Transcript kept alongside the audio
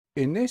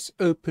In this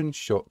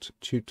OpenShot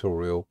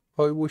tutorial,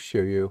 I will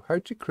show you how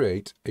to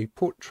create a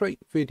portrait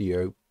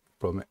video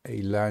from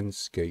a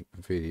landscape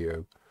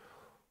video.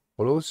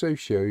 I'll also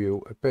show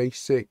you a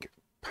basic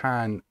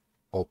pan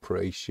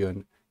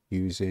operation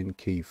using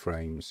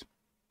keyframes.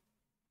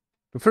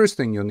 The first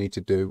thing you'll need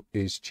to do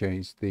is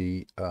change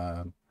the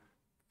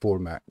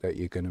format that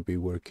you're going to be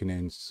working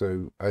in.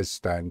 So as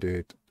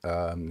standard,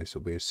 this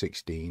will be a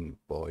 16:9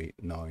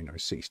 or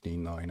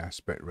 16:9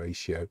 aspect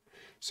ratio.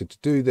 So to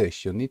do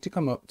this, you'll need to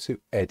come up to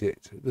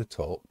edit at the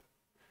top,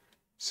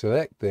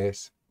 select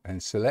this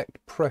and select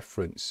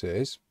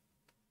preferences,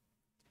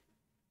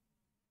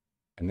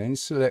 and then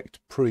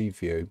select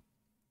preview.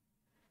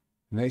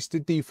 Next to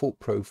default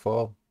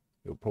profile,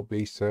 it'll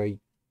probably say,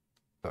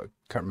 I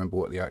can't remember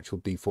what the actual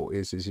default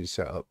is. This is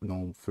set up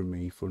normal for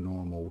me for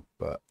normal,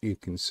 but you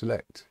can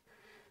select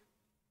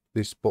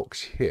this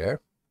box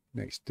here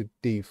next to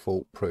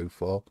default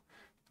profile,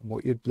 and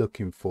what you're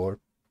looking for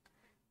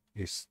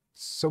is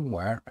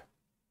somewhere,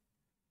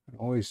 I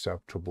always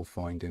have trouble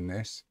finding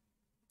this,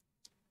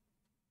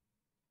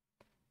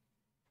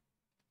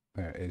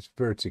 there it is,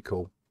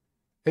 vertical,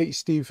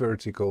 HD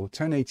vertical,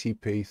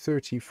 1080p,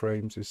 30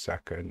 frames a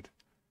second,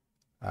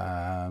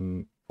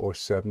 or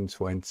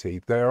 720.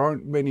 There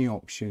aren't many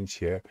options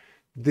here.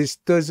 This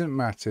doesn't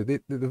matter.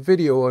 The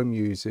video I'm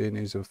using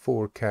is a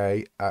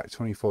 4K at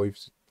 25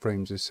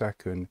 frames a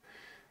second.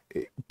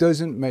 It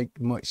doesn't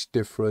make much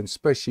difference,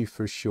 especially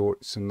for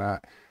shorts and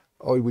that.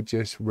 I would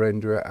just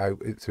render it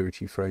out at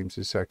 30 frames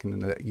a second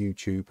and let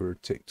YouTube or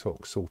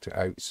TikTok sort it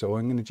out. So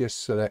I'm going to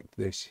just select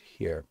this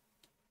here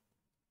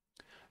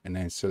and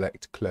then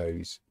select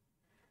close.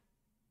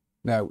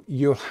 Now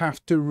you'll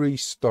have to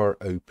restart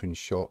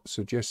OpenShot,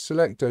 so just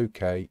select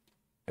OK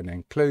and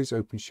then close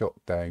OpenShot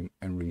down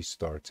and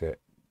restart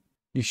it.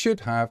 You should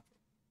have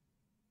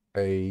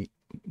a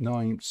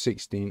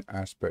 9:16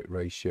 aspect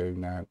ratio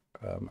now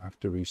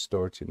after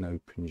restarting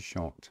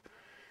OpenShot.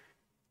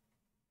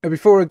 Now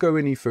before I go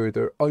any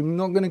further, I'm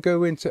not going to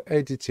go into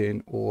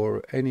editing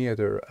or any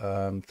other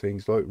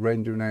things like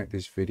rendering out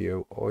this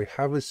video. I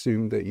have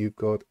assumed that you've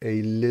got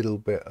a little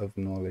bit of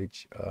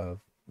knowledge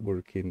of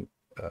working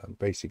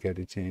basic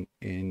editing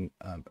in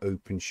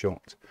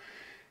OpenShot.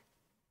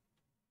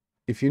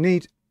 If you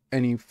need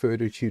any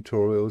further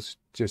tutorials,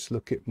 just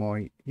look at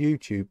my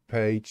YouTube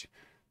page,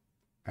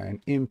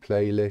 and in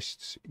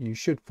playlists you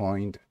should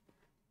find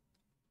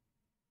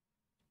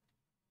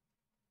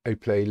a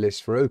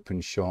playlist for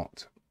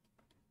OpenShot,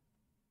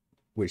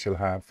 which will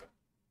have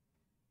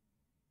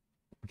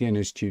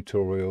beginners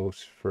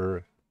tutorials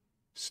for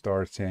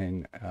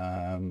starting.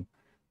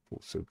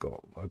 Also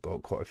I've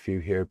got quite a few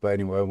here, but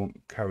anyway, I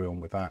won't carry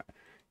on with that.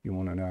 You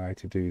want to know how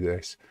to do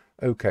this.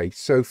 Okay,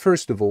 so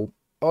first of all,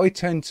 I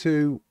tend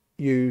to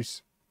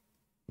use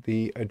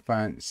the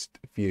advanced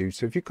view.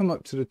 So if you come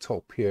up to the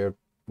top here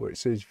where it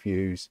says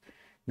views,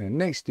 then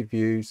next to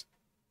views,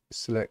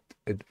 select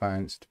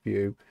advanced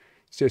view.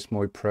 It's just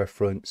my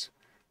preference,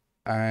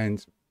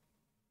 and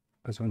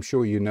as I'm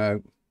sure you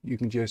know, you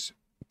can just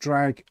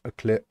drag a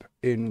clip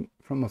in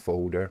from a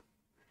folder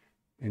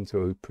into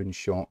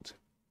OpenShot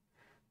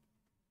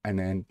and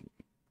then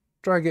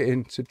drag it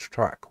into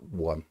track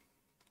 1,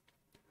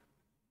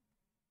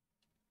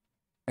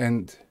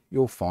 and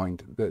you'll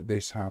find that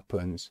this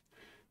happens.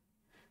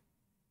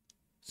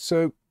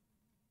 So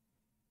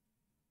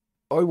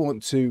I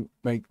want to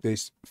make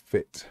this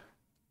fit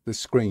the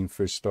screen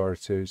for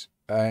starters,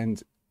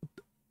 and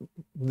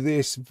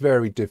this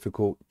very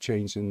difficult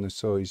changing the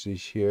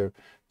sizes here.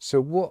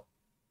 So what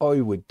I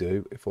would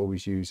do if I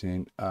was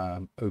using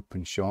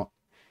OpenShot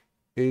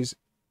is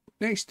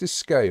next to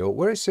scale,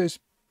 where it says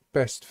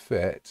best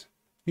fit,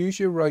 use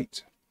your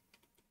right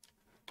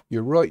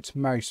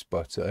mouse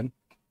button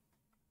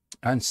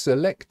and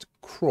select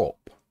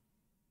crop,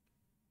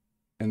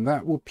 and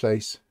that will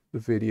place the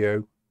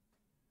video,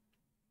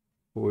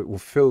 or it will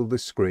fill the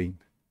screen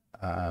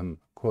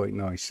quite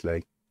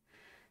nicely.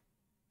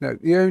 Now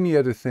the only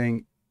other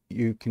thing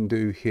you can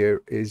do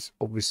here is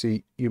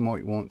obviously you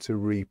might want to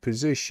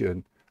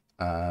reposition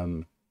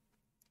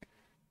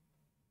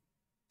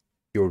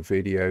your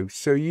video.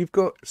 So you've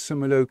got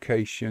some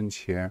locations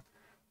here.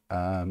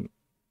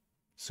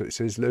 So it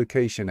says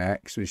location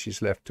X, which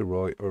is left to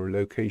right, or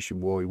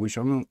location Y, which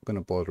I'm not going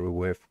to bother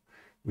with,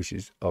 which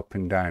is up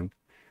and down.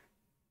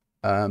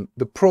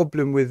 The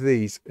problem with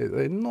these,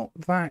 they're not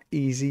that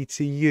easy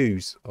to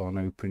use on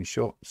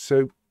OpenShot.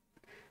 So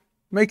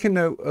make a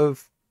note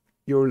of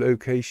your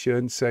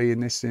location. Say in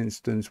this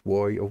instance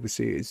Y,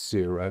 obviously it's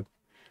 0.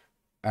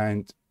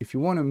 And if you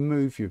want to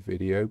move your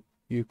video,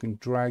 you can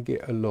drag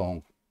it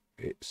along.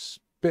 It's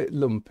a bit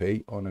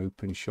lumpy on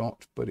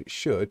OpenShot, but it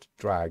should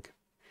drag.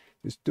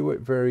 Just do it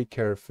very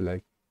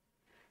carefully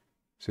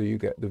so you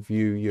get the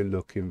view you're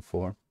looking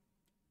for.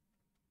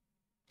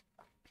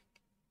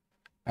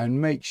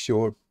 And make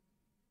sure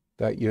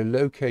that your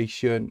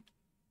location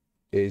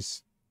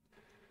is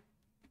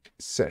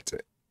set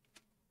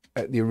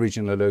at the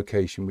original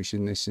location, which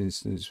in this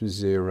instance was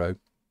 0.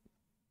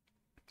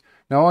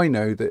 Now I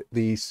know that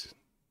these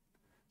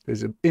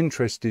there's an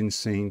interesting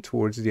scene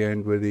towards the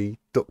end where the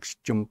ducks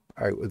jump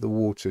out of the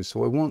water.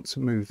 So I want to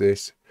move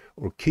this,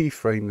 or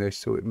keyframe this,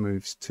 so it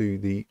moves to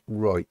the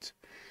right.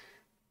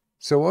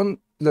 So on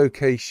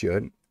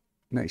location,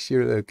 next to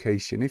your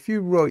location, if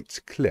you right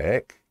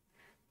click,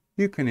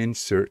 you can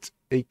insert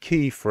a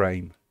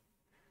keyframe.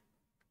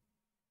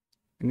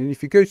 And then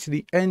if you go to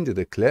the end of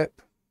the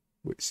clip,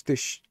 which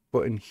this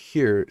button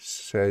here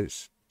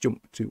says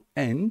jump to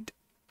end,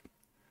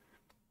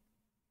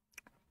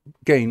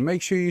 again,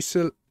 make sure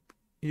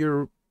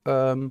you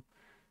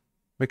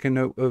make a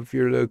note of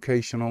your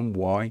location on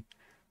Y,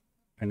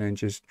 and then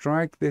just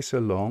drag this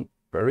along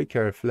very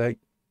carefully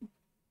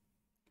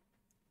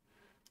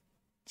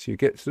so you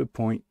get to the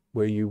point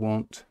where you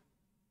want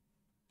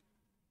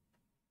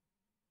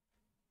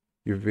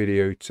your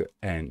video to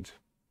end.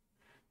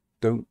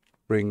 Don't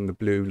bring the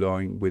blue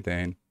line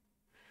within.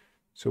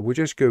 So we'll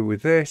just go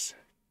with this,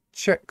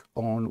 check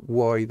on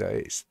Y that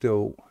it's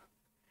still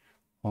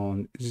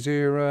on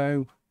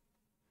 0,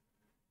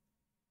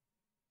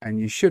 and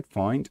you should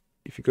find,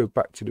 if you go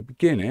back to the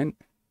beginning,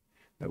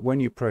 that when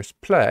you press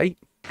play,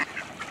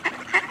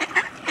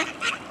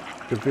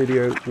 the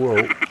video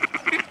will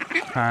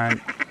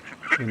pan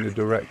in the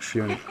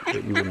direction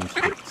that you want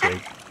it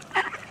to.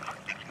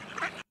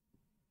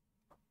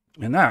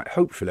 And that,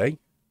 hopefully,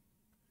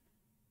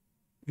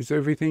 is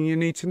everything you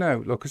need to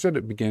know. Like I said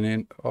at the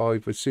beginning,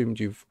 I've assumed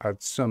you've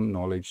had some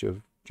knowledge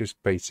of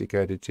just basic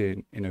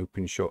editing in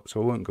OpenShot,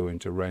 so I won't go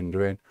into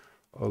rendering.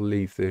 I'll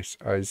leave this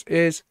as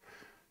is.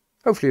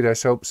 Hopefully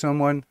that's helped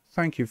someone.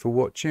 Thank you for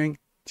watching.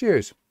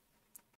 Cheers.